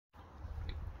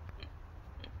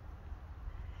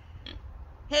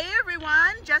Hey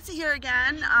everyone, Jessie here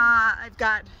again. I've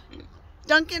got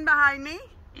Duncan behind me,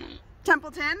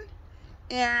 Templeton,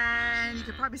 and you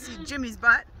can probably see Jimmy's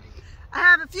butt. I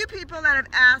have a few people that have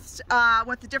asked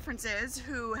what the difference is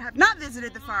who have not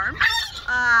visited the farm.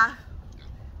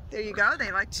 There you go,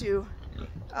 they like to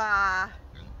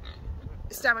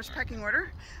establish pecking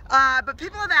order. But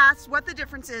people have asked what the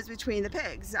difference is between the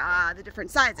pigs, the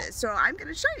different sizes. So I'm going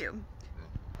to show you.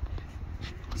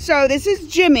 So this is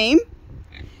Jimmy.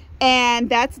 And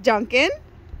that's Duncan,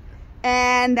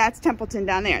 and that's Templeton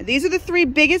down there. These are the three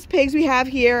biggest pigs we have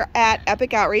here at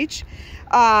Epic Outreach.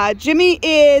 Jimmy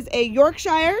is a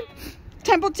Yorkshire.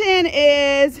 Templeton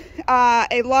is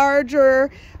a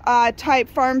larger type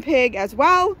farm pig as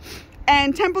well.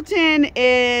 And Templeton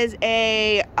is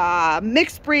a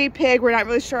mixed breed pig. We're not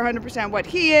really sure 100% what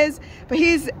he is, but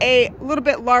he's a little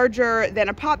bit larger than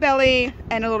a potbelly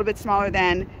and a little bit smaller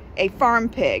than a farm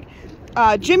pig.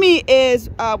 Jimmy is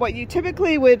what you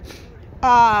typically would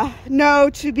know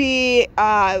to be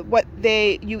what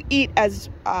you eat as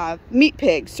meat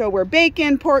pigs. So where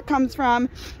bacon, pork comes from,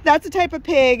 that's the type of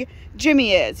pig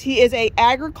Jimmy is. He is a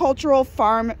agricultural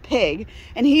farm pig,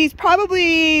 and he's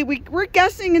probably, we're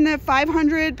guessing in the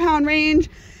 500-pound range.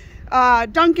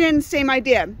 Duncan, same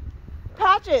idea.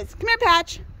 Patches, come here,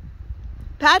 Patch.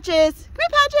 Patches, come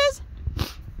here, Patches.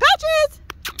 Patches,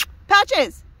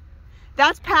 Patches.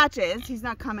 That's Patches. He's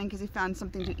not coming because he found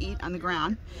something to eat on the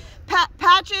ground.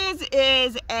 Patches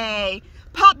is a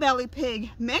potbelly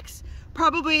pig mix,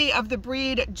 probably of the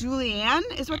breed Julienne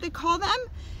is what they call them.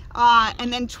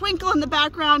 And then Twinkle in the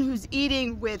background, who's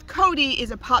eating with Cody,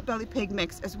 is a potbelly pig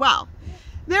mix as well.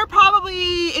 They're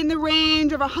probably in the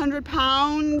range of 100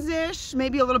 pounds-ish,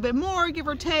 maybe a little bit more, give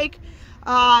or take.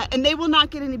 And they will not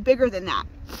get any bigger than that.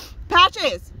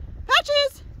 Patches!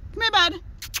 Patches! Come here, bud.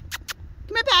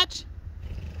 Come here, Patch.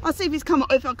 I'll see if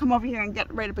he'll come over here and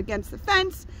get right up against the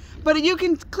fence. But you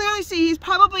can clearly see he's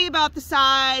probably about the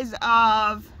size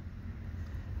of...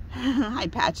 Hi,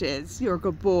 Patches. You're a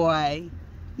good boy.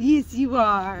 Yes, you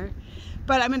are.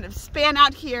 But I'm going to span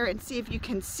out here and see if you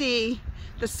can see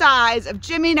the size of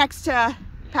Jimmy next to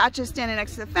Patches standing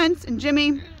next to the fence. And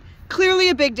Jimmy, clearly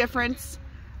a big difference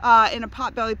in a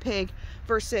potbelly pig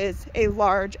versus a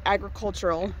large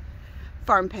agricultural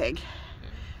farm pig.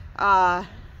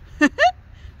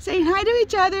 Saying hi to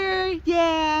each other,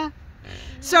 yeah.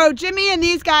 So Jimmy and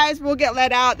these guys will get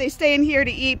let out. They stay in here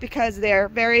to eat because they're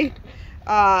very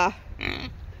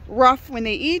rough when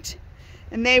they eat,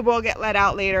 and they will get let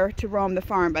out later to roam the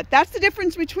farm. But that's the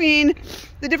difference between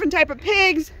the different type of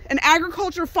pigs. An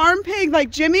agriculture farm pig like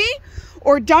Jimmy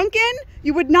or Duncan,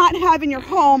 you would not have in your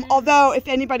home, although if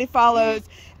anybody follows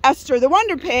Esther the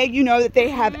Wonder Pig, you know that they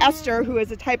have Esther, who is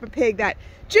the type of pig that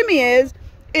Jimmy is,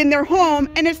 in their home,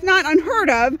 and it's not unheard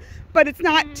of, but it's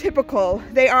not typical.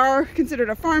 They are considered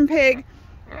a farm pig.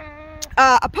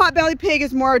 A potbelly pig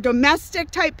is more a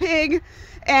domestic type pig,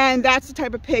 and that's the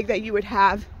type of pig that you would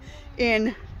have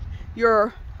in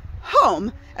your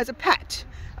home as a pet.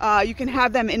 You can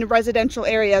have them in residential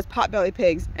areas, potbelly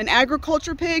pigs. An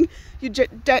agriculture pig, you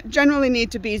generally need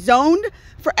to be zoned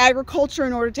for agriculture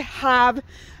in order to have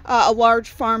a large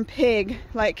farm pig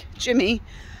like Jimmy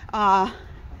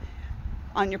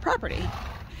on your property.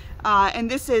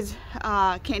 And this is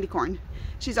Candy Corn.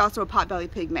 She's also a potbelly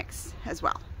pig mix as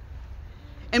well.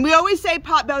 And we always say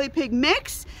potbelly pig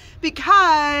mix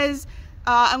because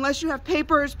unless you have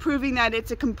papers proving that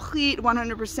it's a complete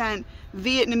 100%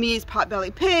 Vietnamese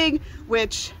potbelly pig,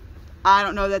 which I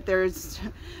don't know that there's,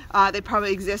 they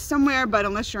probably exist somewhere, but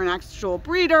unless you're an actual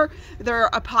breeder, they're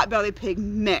a potbelly pig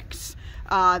mix.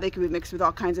 They can be mixed with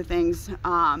all kinds of things.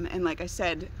 And like I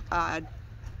said,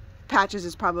 Patches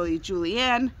is probably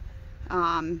Julienne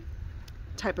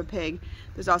type of pig.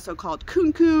 There's also called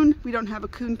Coon Coon. We don't have a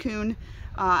Coon Coon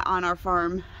on our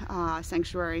farm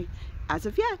sanctuary as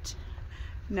of yet.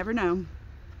 Never know.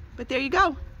 But there you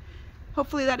go.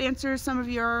 Hopefully that answers some of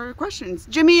your questions.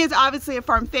 Jimmy is obviously a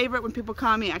farm favorite. When people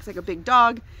come, he acts like a big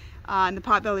dog. And the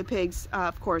potbelly pigs,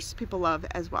 of course, people love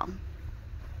as well.